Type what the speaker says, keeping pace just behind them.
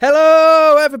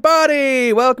Hello,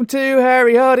 everybody! Welcome to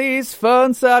Harry Hardy's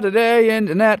Fun Saturday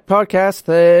Internet Podcast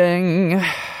thing.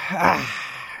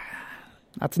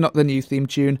 That's not the new theme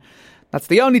tune. That's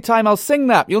the only time I'll sing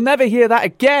that. You'll never hear that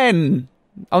again.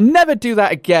 I'll never do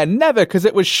that again. Never, because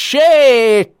it was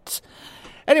shit.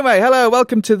 Anyway, hello,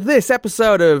 welcome to this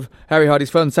episode of Harry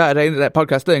Hardy's Fun Saturday Internet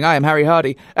Podcast thing. I am Harry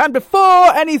Hardy. And before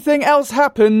anything else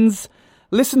happens,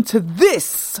 listen to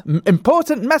this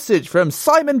important message from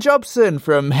Simon Jobson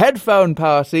from Headphone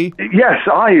Party. Yes,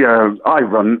 I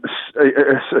run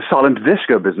a silent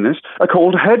disco business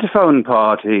called Headphone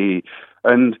Party.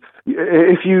 And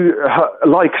if you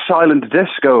like silent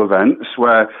disco events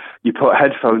where you put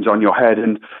headphones on your head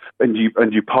and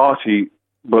you party,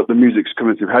 but the music's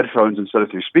coming through headphones instead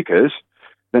of through speakers,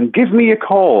 then give me a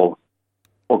call.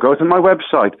 Or go to my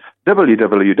website,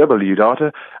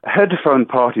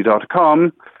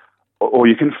 www.headphoneparty.com, or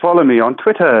you can follow me on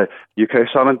Twitter, UK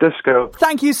Silent Disco.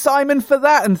 Thank you, Simon, for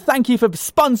that, and thank you for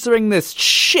sponsoring this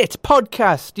shit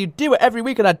podcast. You do it every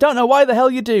week, and I don't know why the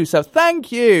hell you do, so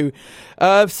thank you.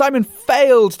 Simon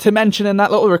failed to mention in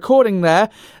that little recording there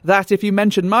that if you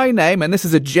mention my name, and this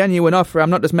is a genuine offer, I'm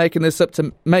not just making this up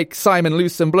to make Simon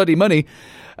lose some bloody money,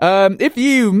 if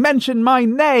you mention my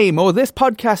name or this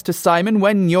podcast to Simon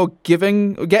when you're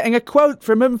getting a quote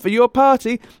from him for your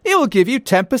party, he will give you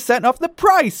 10% off the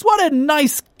price. What a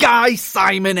nice guy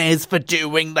Simon is for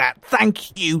doing that.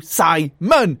 Thank you,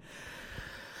 Simon.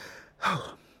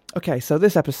 Okay, so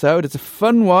this episode is a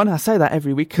fun one. I say that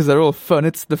every week because they're all fun.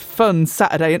 It's the Fun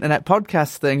Saturday Internet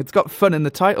Podcast thing. It's got fun in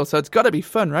the title, so it's got to be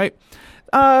fun, right?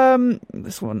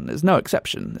 This one is no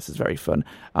exception. This is very fun.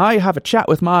 I have a chat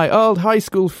with my old high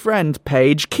school friend,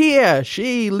 Paige Keir.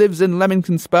 She lives in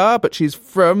Leamington Spa, but she's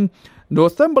from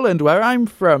Northumberland, where I'm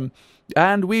from.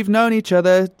 And we've known each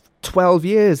other 12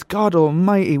 years. God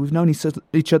almighty, we've known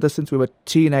each other since we were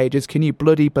teenagers. Can you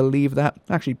bloody believe that?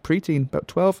 Actually, preteen, about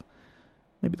 12.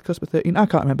 Maybe the cusp of 13. I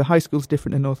can't remember. High school's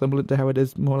different in Northumberland to how it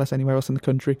is more or less anywhere else in the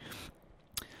country.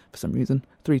 For some reason.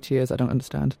 3 tiers, I don't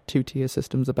understand. 2-tier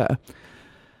systems are better.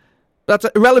 That's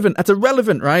irrelevant. That's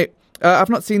irrelevant, right? I've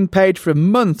not seen Paige for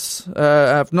months.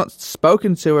 I've not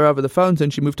spoken to her over the phone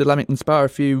since she moved to Leamington Spa a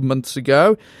few months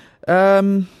ago.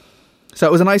 So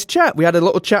it was a nice chat. We had a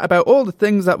little chat about all the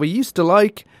things that we used to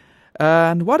like.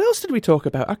 And what else did we talk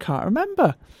about? I can't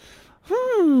remember.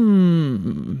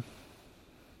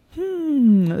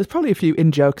 There's probably a few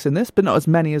in-jokes in this, but not as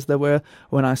many as there were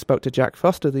when I spoke to Jack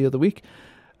Foster the other week.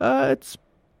 I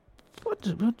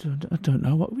don't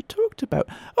know what we talked about.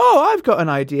 Oh, I've got an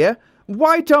idea.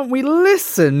 Why don't we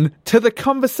listen to the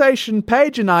conversation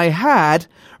Paige and I had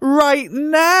right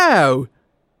now?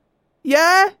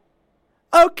 Yeah?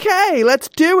 Okay, let's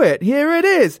do it. Here it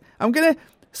is. I'm going to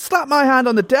slap my hand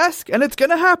on the desk and it's going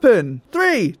to happen.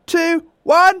 3, 2,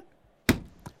 1.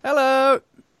 Hello.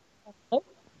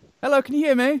 Hello, can you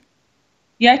hear me?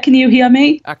 Yeah, can you hear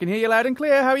me? I can hear you loud and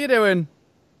clear. How are you doing?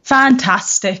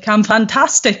 Fantastic. I'm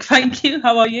fantastic. Thank you.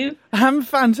 How are you? I'm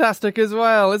fantastic as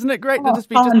well. Isn't it great to just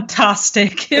be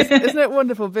fantastic? Isn't it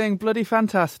wonderful being bloody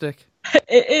fantastic?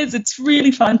 It is. It's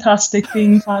really fantastic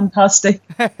being fantastic.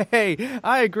 Hey,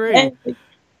 I agree.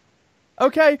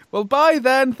 Okay, well, bye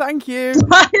then. Thank you.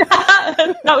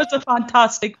 That was a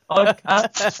fantastic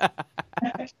podcast.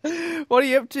 What are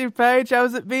you up to, Paige?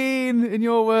 How's it been in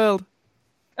your world?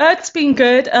 It's been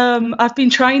good. I've been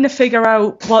trying to figure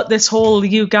out what this whole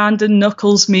Ugandan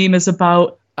Knuckles meme is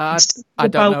about. I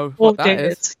don't know what that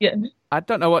is. Yeah. I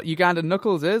don't know what Ugandan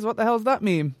Knuckles is. What the hell's that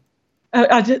meme?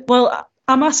 Well,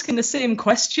 I'm asking the same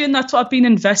question. That's what I've been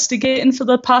investigating for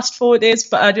the past 4 days,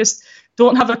 but I just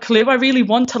don't have a clue. I really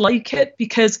want to like it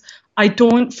because I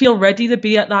don't feel ready to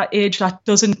be at that age that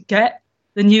doesn't get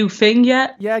the new thing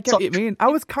yet. Yeah, I get what you mean. I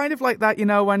was kind of like that, you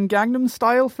know, when Gangnam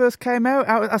Style first came out.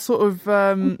 I sort of,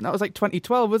 that was like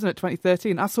 2012, wasn't it?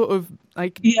 2013. I sort of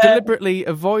deliberately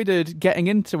avoided getting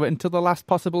into it until the last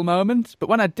possible moment. But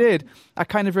when I did, I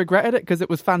kind of regretted it because it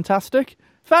was fantastic.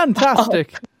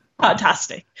 Fantastic. Oh,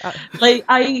 fantastic. Like,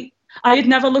 I had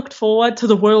never looked forward to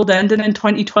the world ending in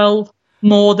 2012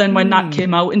 more than when that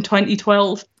came out in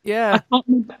 2012. Yeah.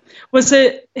 Was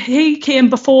it he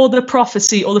came before the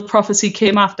prophecy or the prophecy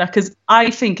came after? Because I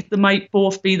think they might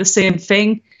both be the same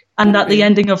thing and that the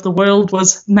ending of the world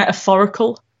was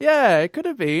metaphorical. Yeah, it could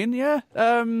have been, yeah.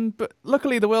 But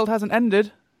luckily the world hasn't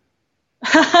ended.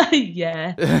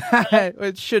 Yeah.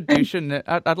 It should do, shouldn't it?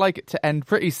 I'd like it to end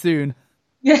pretty soon.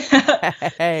 Yeah.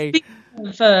 Hey.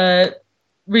 Speaking of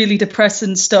really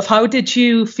depressing stuff, how did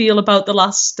you feel about the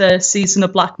last season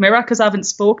of Black Mirror? Because I haven't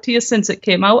spoke to you since it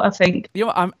came out, I think. You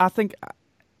know, I think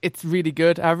it's really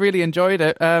good. I really enjoyed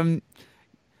it.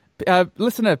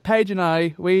 Listener, Paige and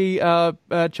I, we are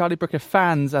Charlie Brooker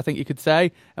fans, I think you could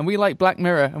say, and we like Black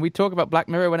Mirror, and we talk about Black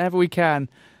Mirror whenever we can.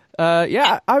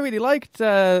 I really liked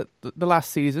the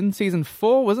last season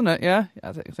 4, wasn't it? Yeah,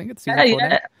 I think it's season 4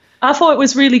 now. I thought it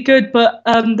was really good, but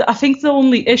I think the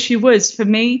only issue was, for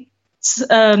me,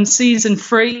 season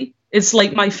 3 is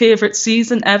like my favourite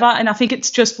season ever, and I think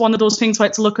it's just one of those things where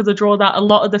it's luck of the draw that a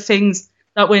lot of the things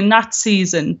that were in that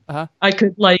season I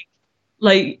could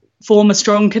like form a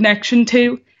strong connection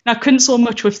to. And I couldn't so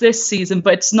much with this season,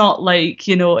 but it's not like,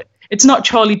 it's not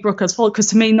Charlie Brooker's fault, because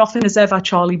to me, nothing is ever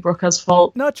Charlie Brooker's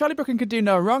fault. No, Charlie Brooker could do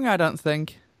no wrong, I don't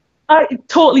think. I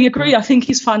totally agree. I think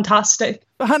he's fantastic.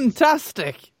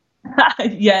 Fantastic.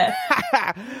 Yeah.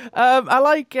 I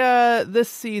like this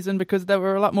season because there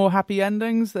were a lot more happy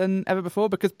endings than ever before,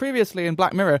 because previously in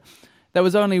Black Mirror, there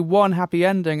was only one happy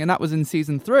ending, and that was in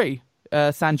season 3,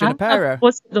 San Junipero.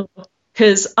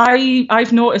 Because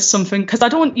I've noticed something, because I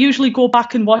don't usually go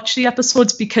back and watch the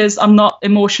episodes because I'm not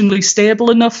emotionally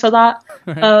stable enough for that.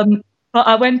 Right. But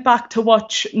I went back to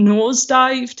watch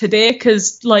Nosedive today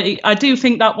because, I do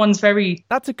think that one's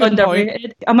That's a good underrated.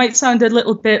 Point. I might sound a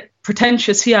little bit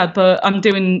pretentious here, but I'm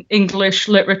doing English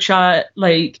literature at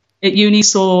uni,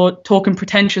 so talking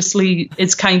pretentiously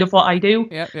is kind of what I do.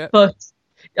 Yeah. But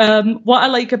what I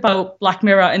like about Black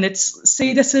Mirror, and this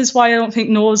is why I don't think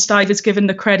Nosedive is given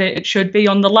the credit it should be.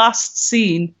 On the last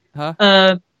scene,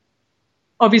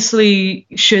 obviously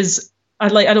she's. I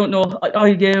don't know. Are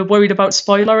you worried about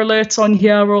spoiler alerts on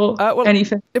here or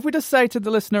anything? If we just say to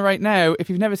the listener right now, if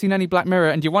you've never seen any Black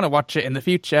Mirror and you want to watch it in the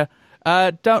future,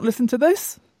 don't listen to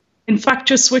this. In fact,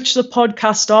 just switch the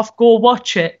podcast off, go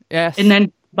watch it, yes, and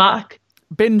then back.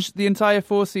 Binge the entire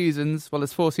 4 seasons. Well,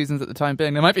 there's 4 seasons at the time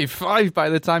being. There might be 5 by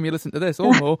the time you listen to this,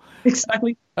 or more.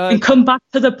 Exactly. And come back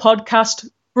to the podcast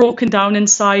broken down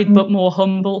inside, but more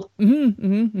humble.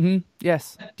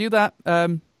 Yes, do that.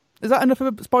 Is that enough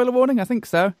of a spoiler warning? I think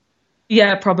so.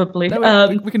 Yeah, probably. No,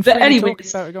 we can freely talk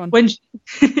about it. Go on.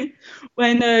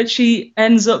 When she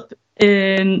ends up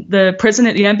in the prison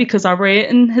at the end because our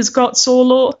rating has got so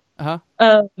low. I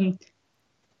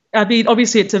mean,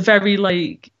 obviously, it's a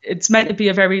very it's meant to be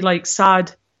a very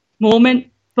sad moment,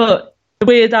 but the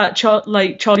way that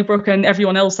Charlie Brooker and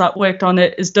everyone else that worked on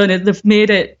it has done it, they've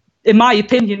made it, in my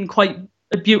opinion, quite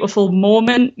a beautiful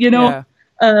moment. Yeah.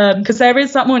 Because there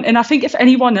is that moment, and I think if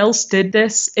anyone else did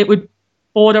this, it would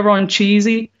border on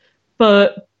cheesy,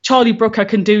 but Charlie Brooker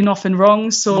can do nothing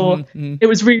wrong, so it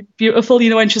was really beautiful,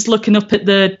 when she's looking up at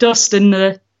the dust in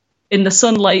the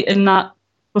sunlight and that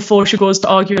before she goes to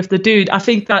argue with the dude. I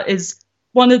think that is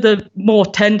one of the more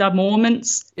tender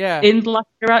moments in Black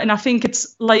Mirror, and I think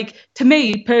it's, to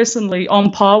me personally, on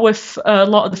par with a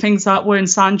lot of the things that were in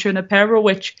San Junipero,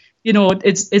 which,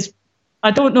 is I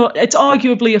don't know. It's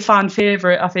arguably a fan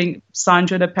favourite, I think, San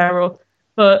Junipero.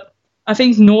 But I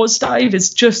think Nosedive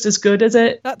is just as good as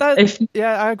it.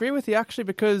 Yeah, I agree with you, actually,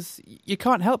 because you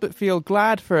can't help but feel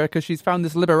glad for her because she's found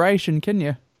this liberation, can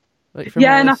you?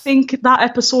 And I think that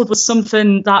episode was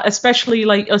something that, especially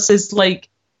us as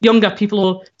younger people,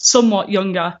 or somewhat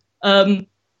younger, the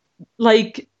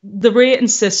rating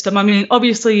system, I mean,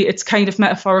 obviously it's kind of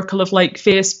metaphorical of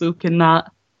Facebook and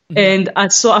that. And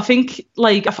so I think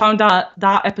I found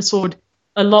that episode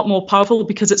a lot more powerful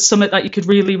because it's something that you could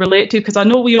really relate to, because I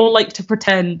know we all like to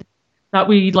pretend that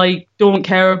we don't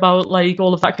care about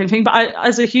all of that kind of thing, but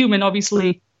as a human,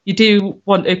 obviously you do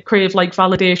want to crave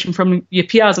validation from your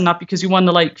peers and that, because you want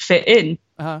to fit in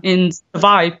and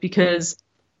survive, because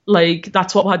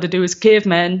that's what we had to do as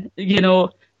cavemen,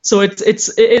 so it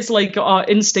is our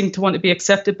instinct to want to be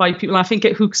accepted by people, and I think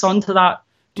it hooks onto that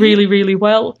really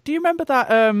well. Do you remember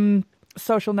that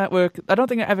social network? I don't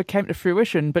think it ever came to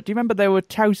fruition, but do you remember they were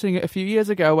touting it a few years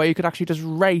ago where you could actually just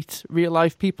rate real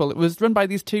life people? It was run by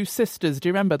these 2 sisters. Do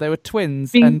you remember? They were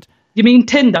twins. You mean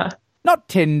Tinder? Not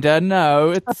Tinder,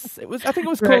 no. It was. I think it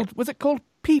was called. Was it called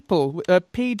People?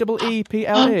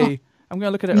 P-E-E-P-L-E. I'm going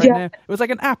to look at it right now. It was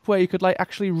an app where you could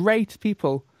actually rate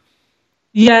people.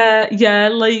 Yeah.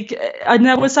 And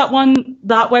there was that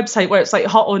website where it's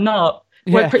Hot or Not,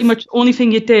 where pretty much the only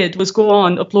thing you did was go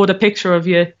on, upload a picture of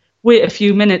you, wait a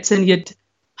few minutes, and you'd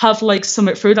have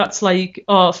something through that's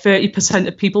 30%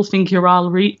 of people think you're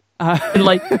all right. And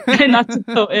and that's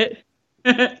about it.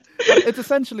 It's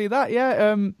essentially that,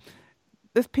 yeah.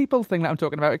 This People thing that I'm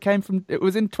talking about, it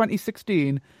was in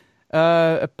 2016.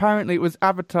 Apparently it was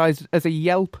advertised as a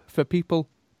Yelp for people.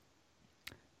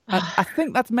 And I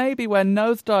think that's maybe where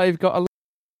Nosedive got a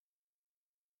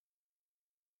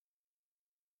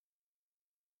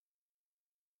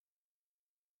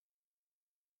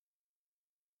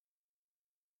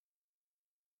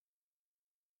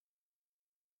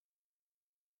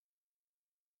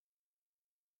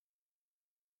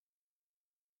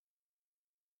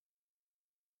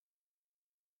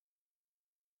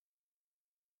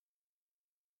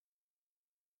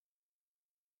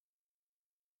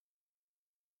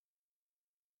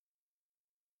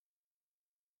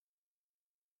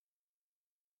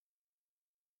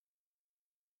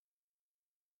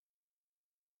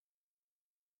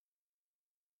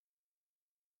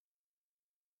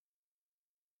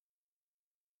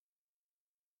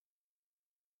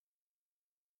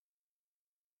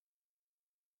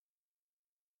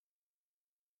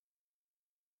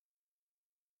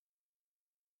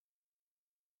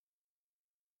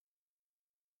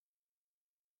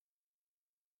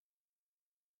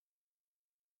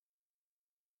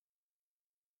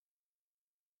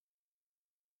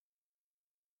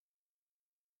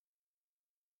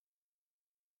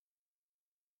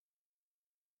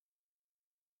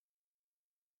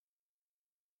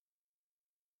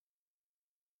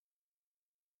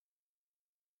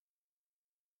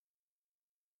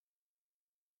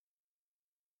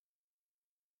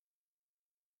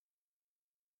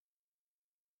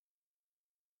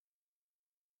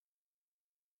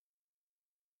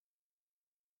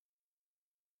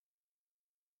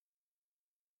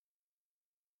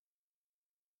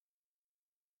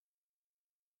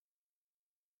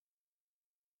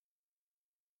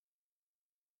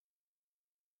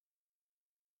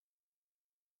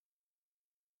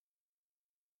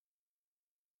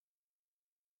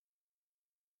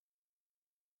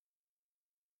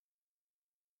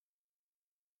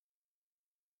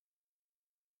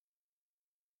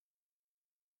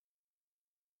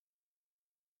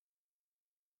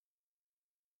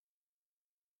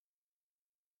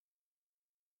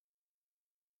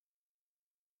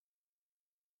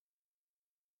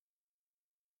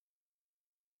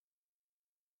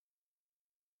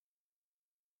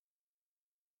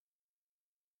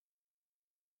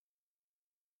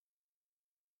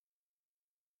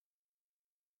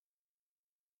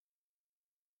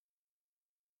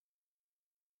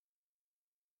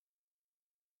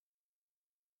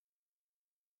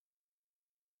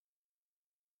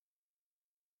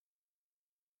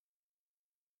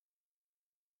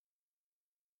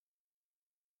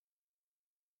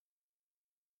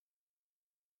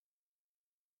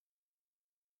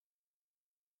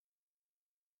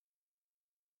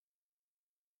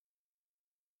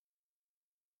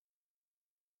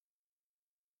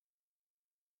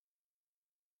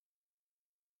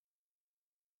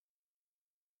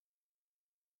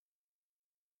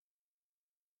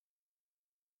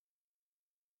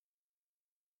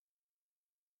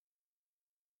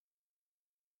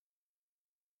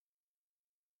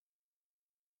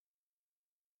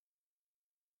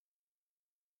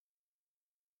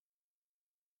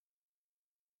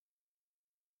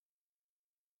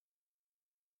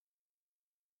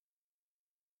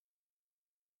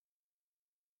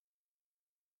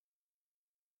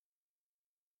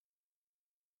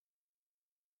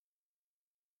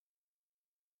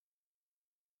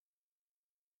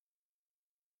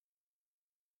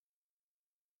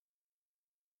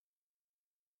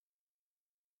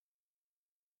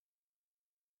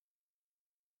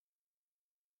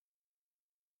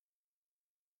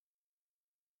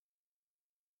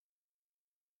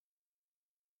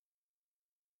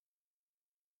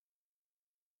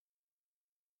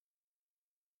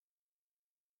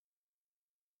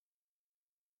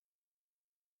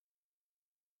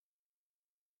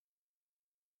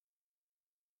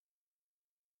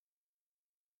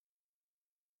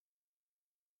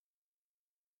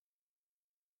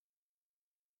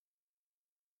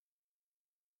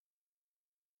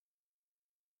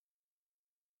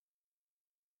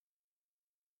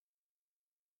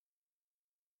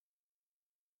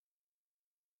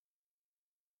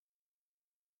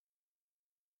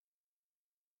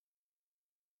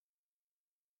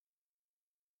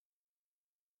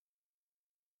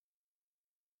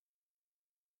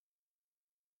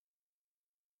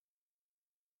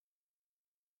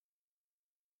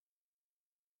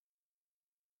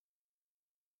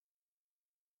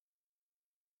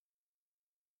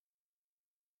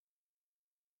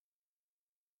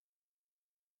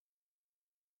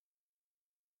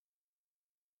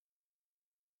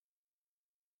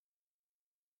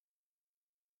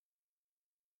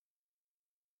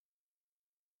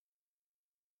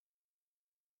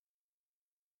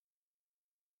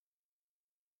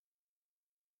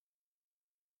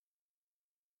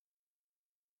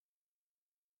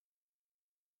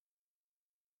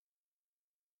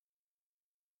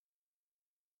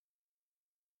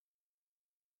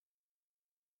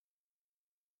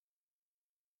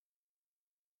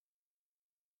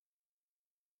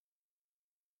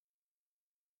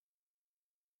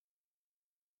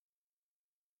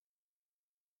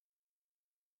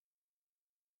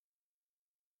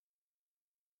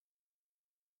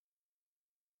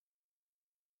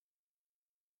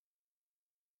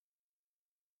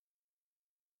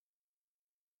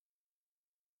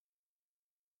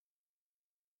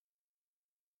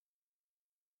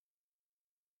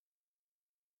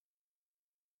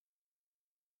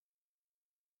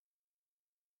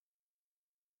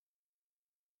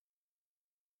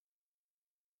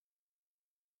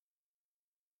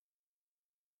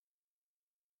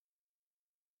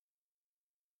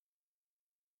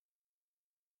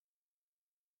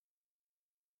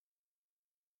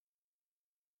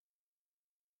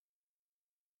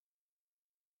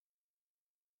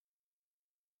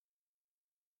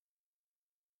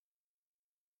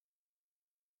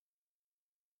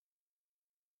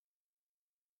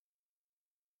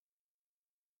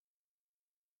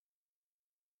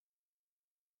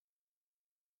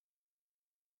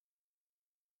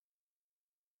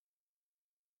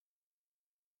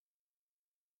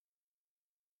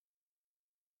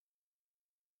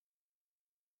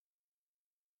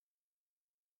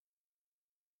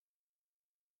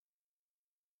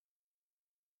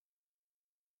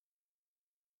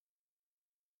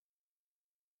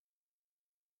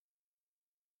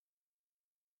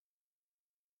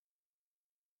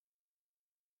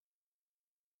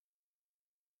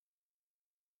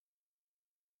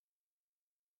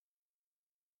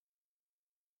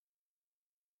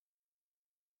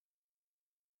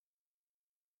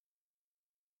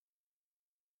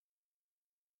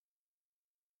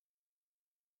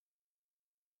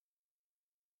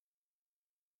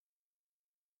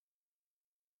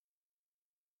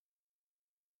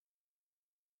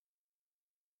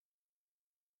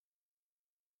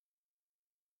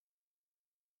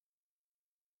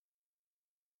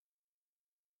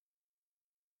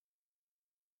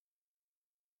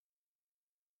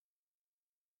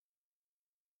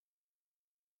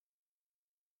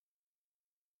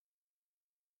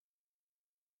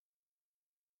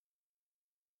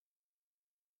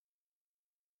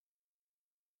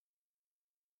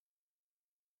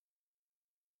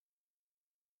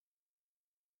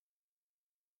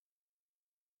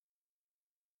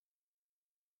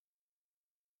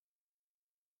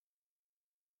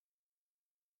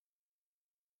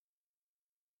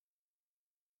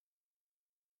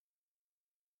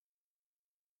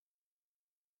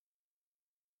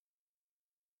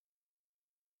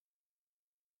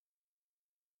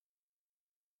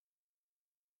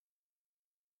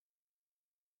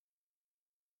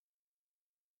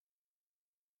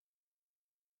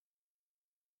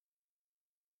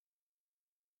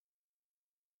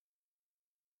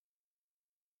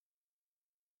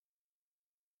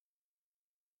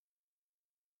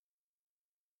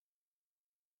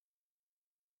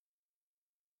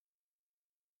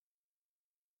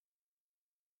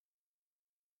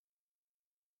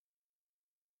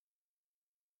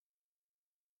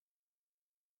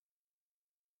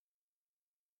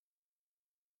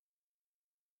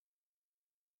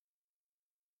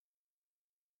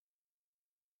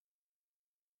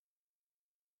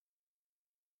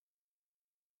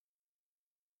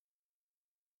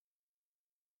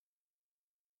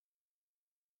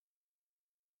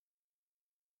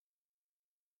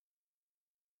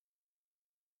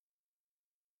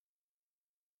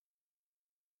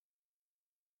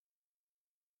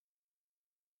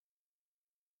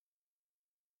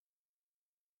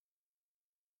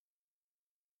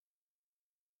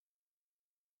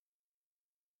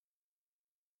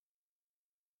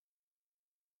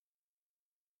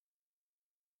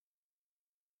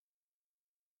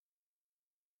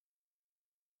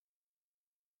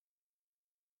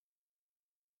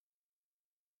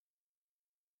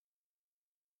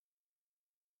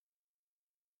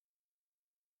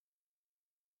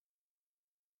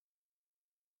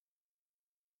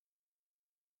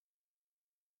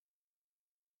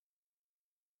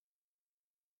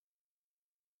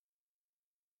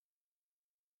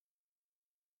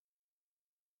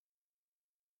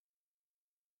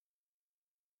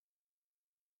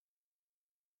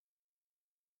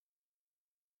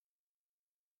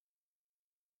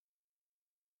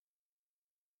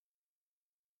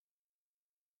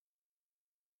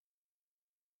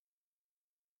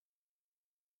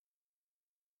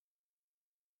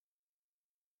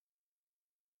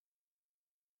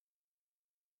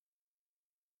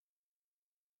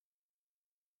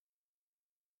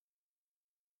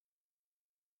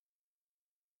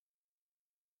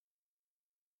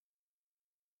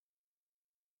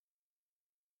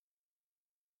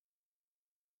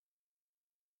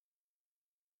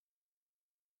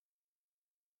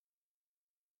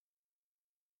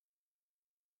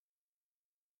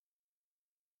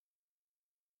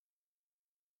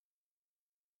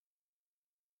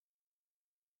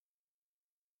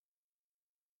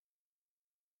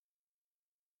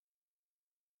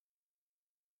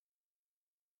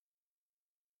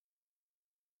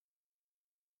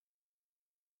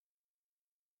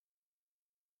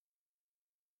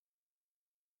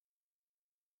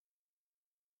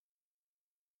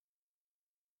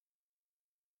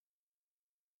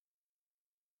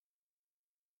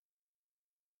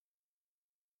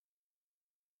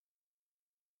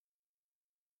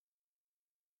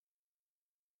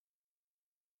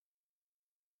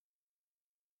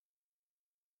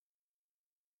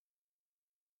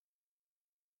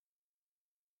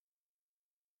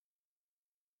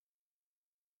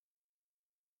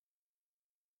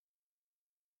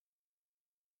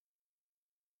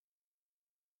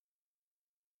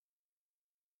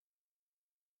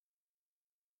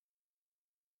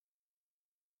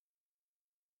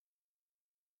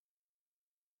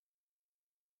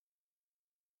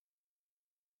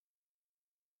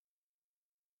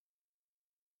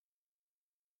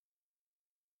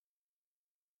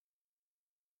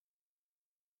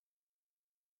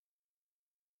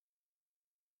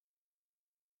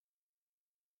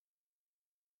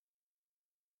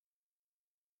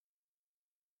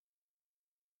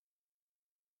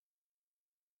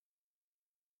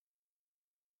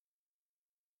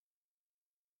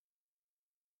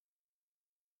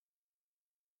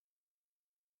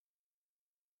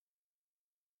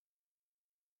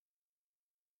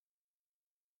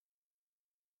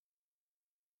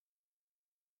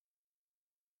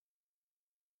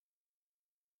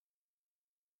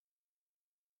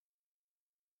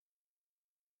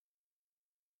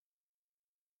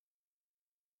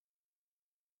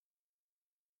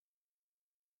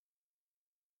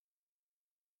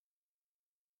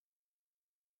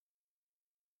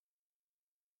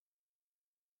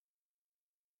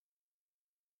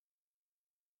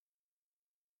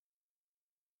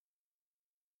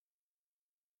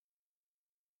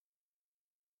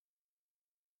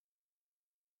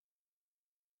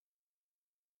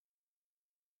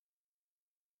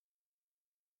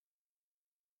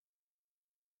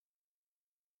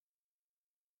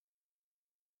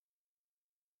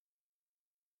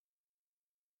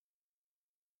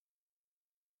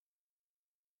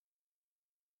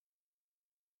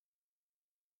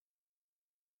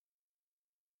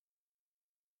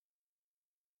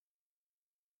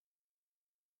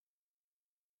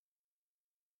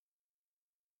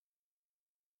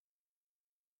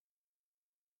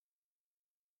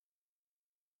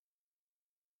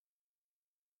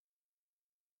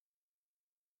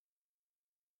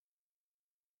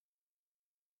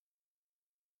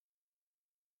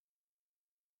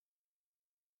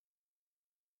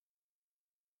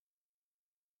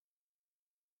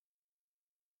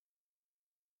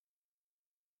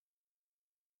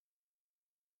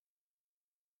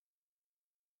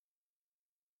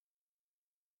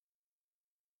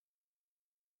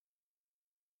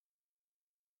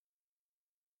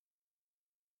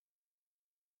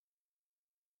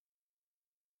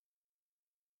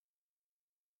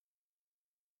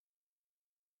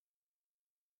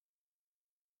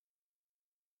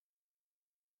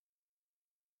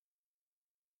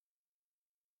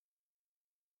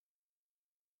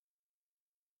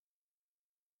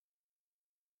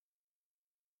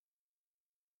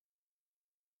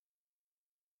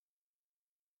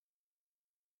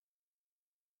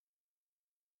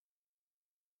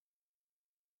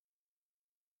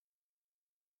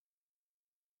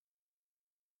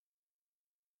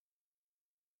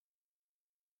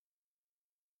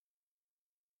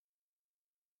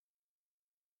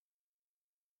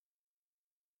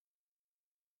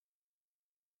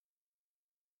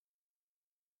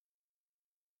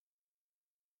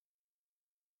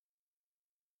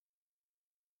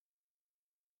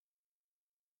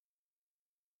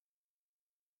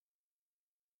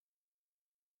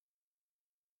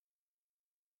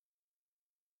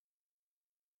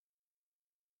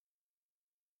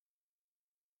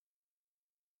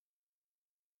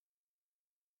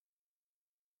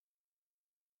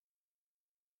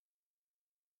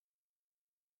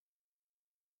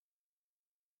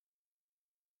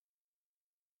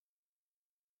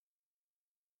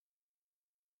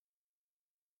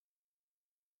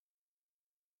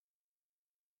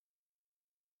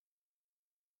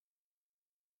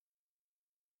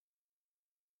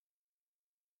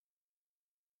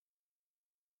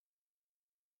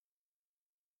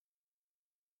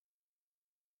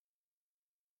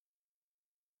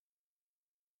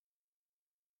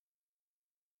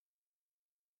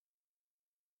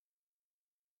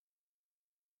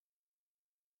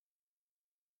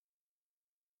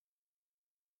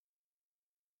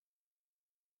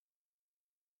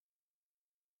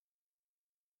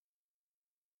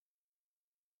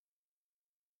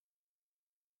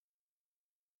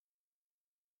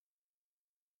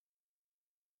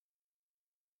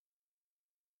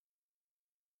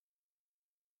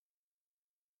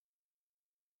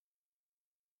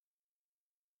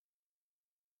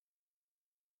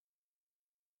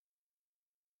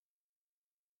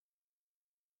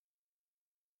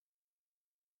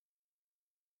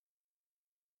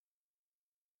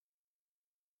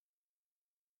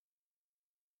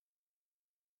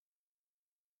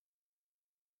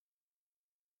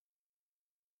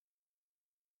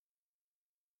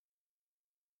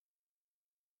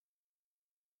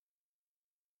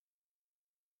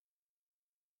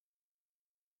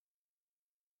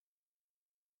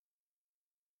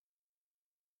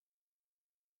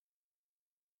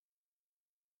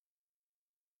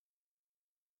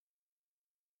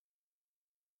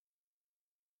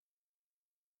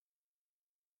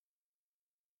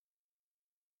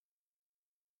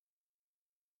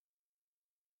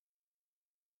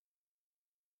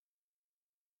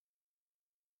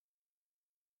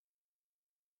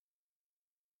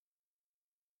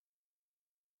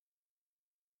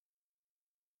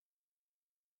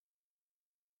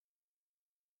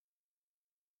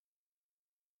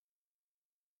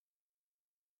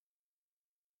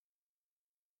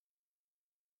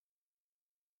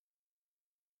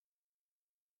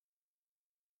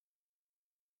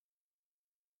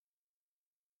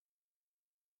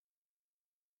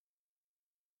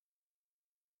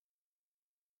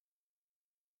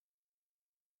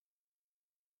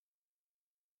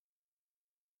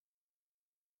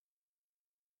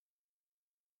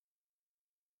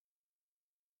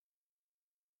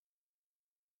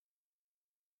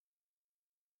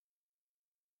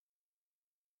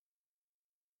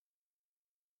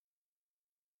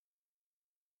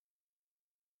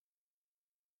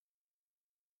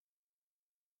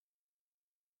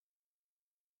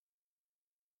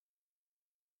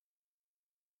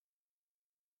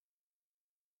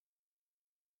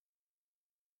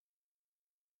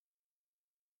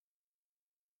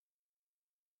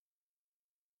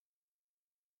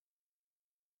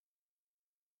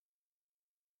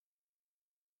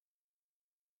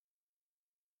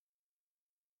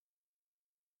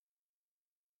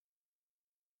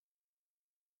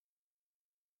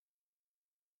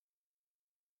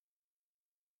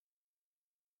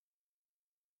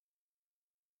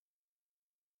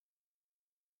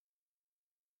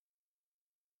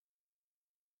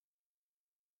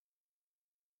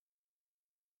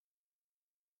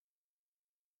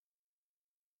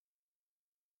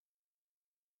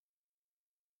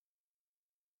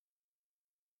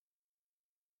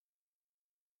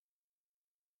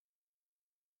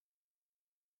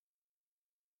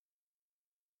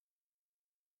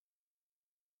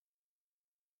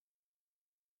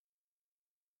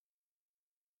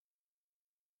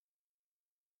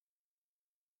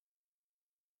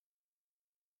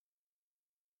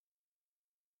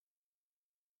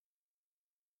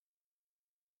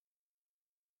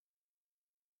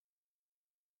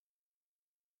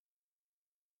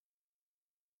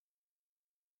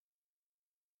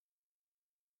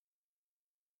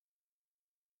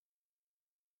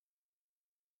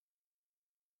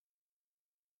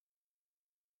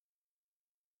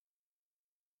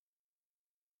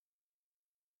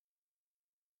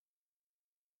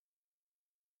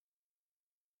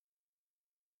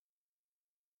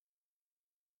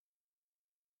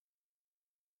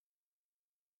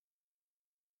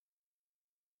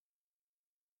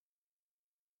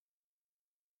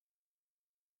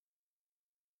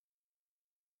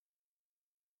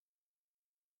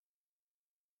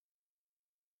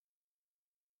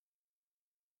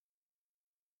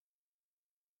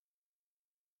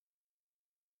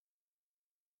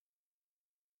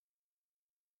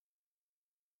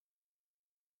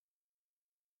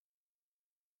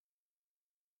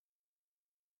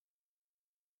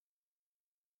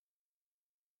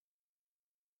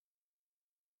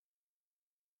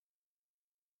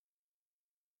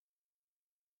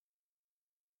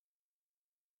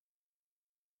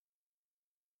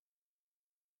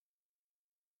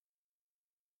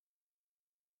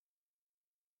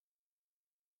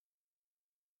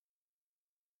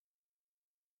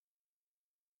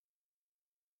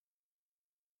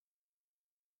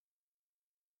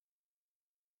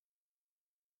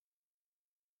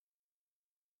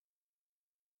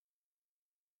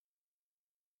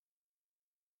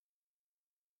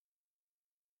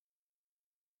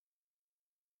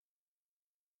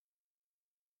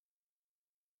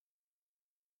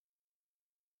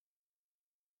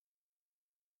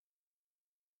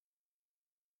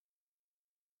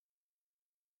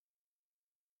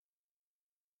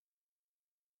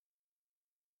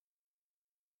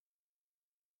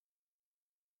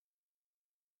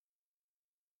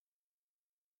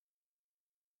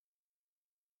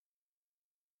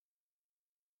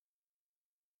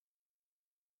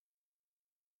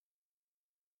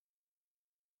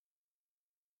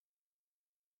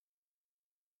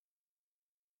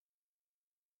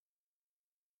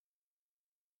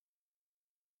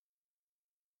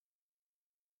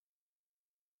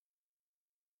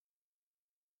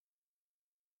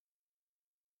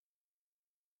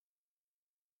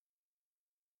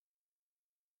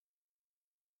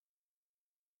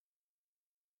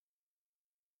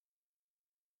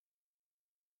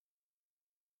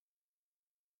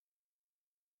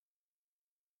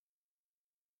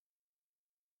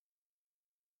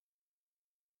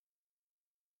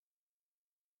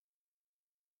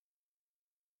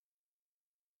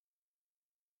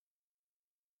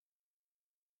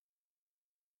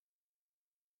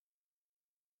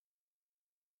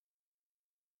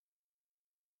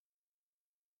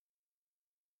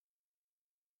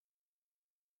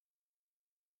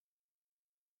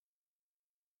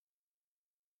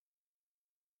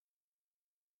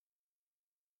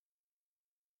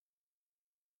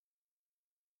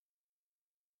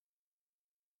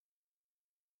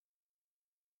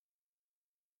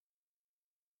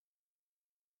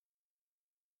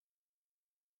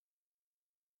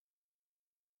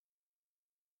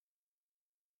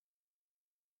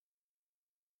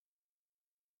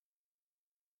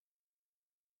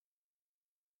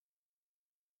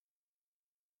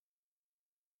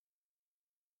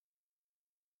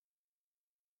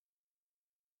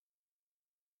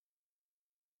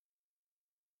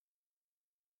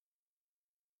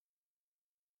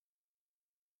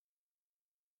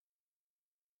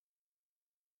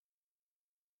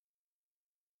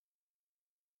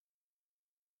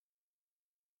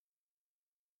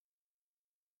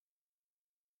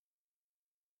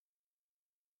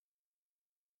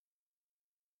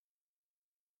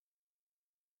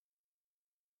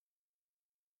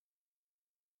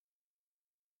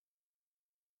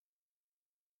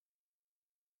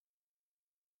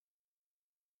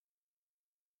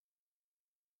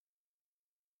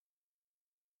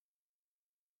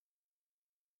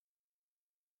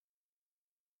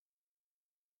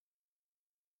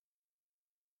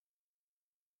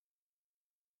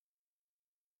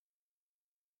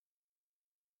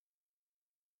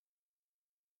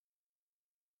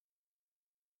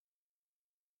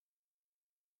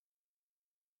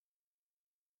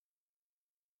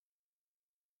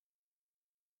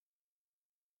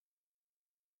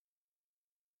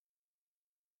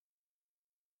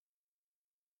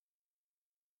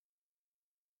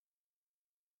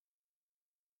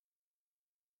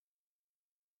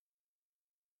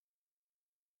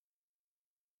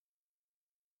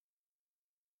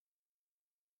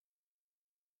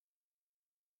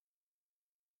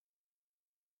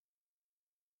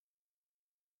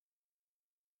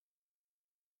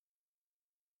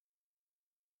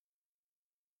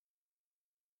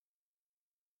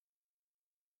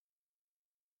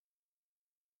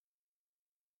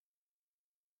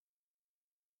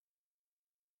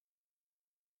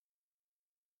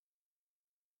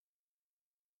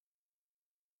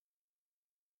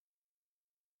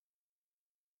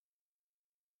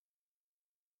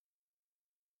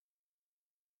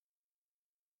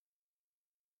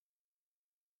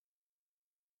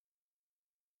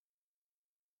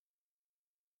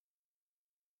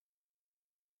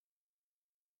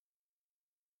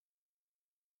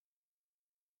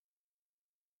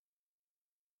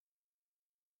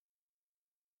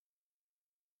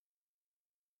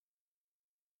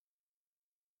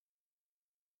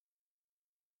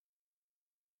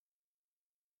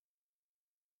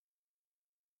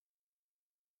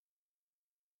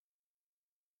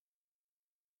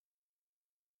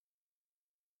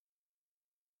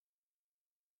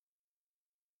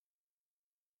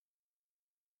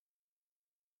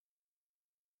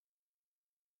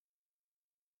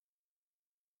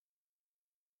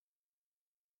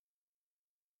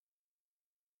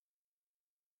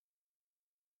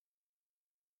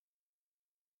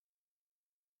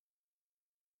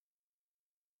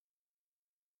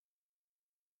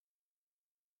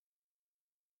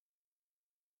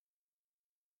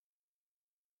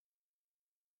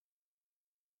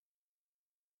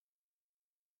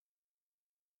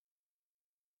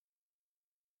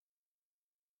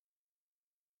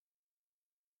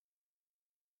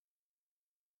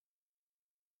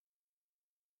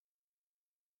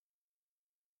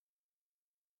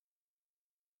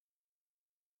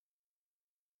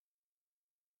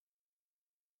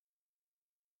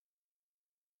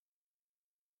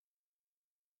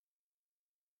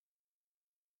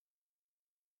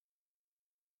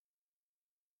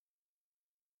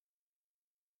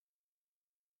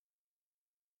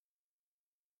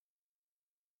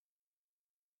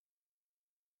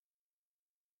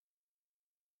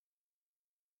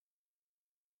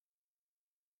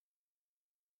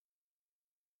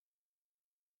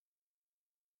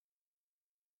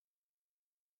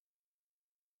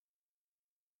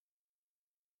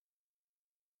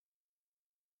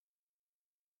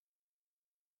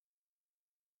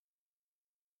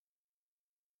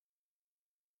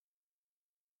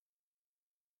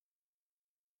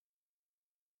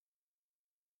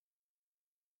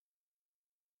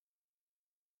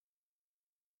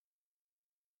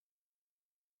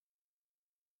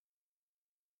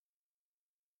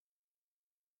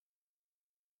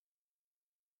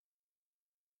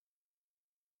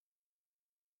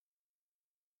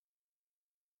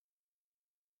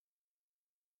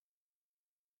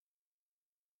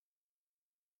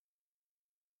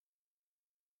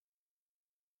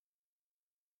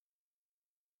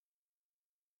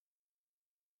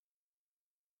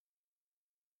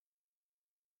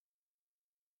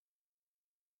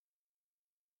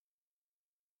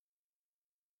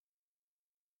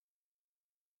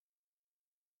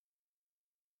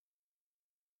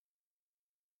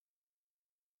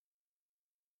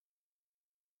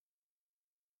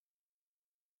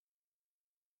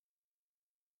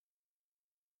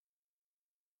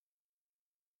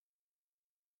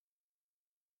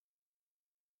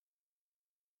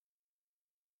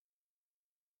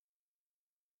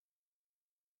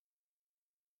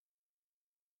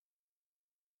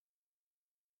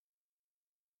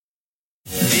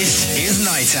This is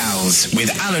Night Owls with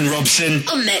Alan Robson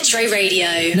on Metro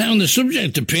Radio. Now, on the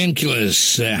subject of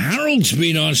painkillers, Harold's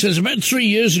been on, says, about 3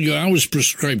 years ago I was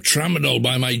prescribed tramadol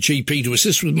by my GP to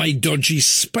assist with my dodgy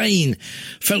spine.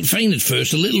 Felt fine at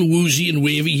first, a little woozy and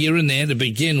wavy here and there to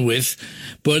begin with,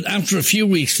 but after a few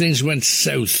weeks things went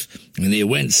south, and they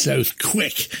went south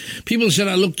quick. People said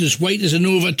I looked as white as an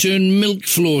overturned milk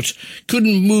float,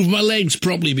 couldn't move my legs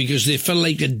properly because they felt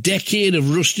like a decade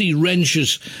of rusty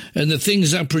wrenches, and the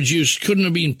things I produced couldn't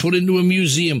have been put into a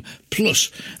museum. Plus,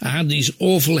 I had these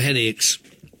awful headaches.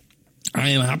 I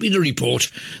am happy to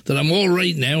report that I'm all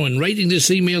right now and writing this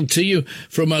email to you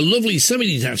from a lovely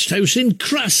semi-detached house in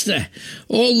Craster.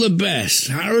 All the best.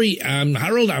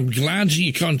 Harold, I'm glad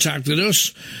you contacted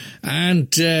us and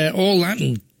all that,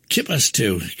 and tip us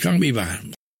too. Can't be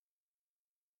bad.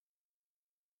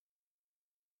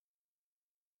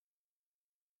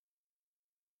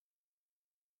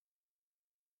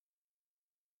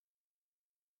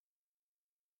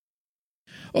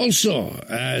 Also,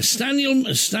 Stephen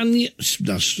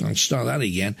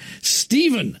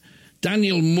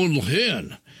Daniel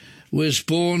Mulhern was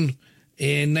born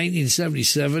in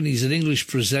 1977. He's an English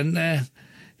presenter.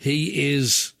 He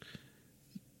is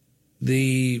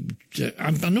I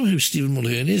know who Stephen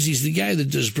Mulhern is. He's the guy that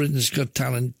does Britain's Got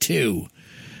Talent 2.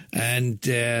 And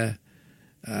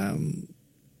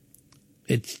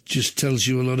it just tells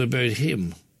you a lot about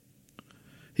him.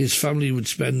 His family would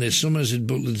spend their summers in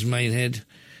Butland's Minehead.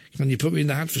 Can you put me in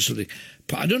the hat for something?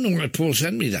 I don't know why Paul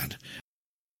sent me that.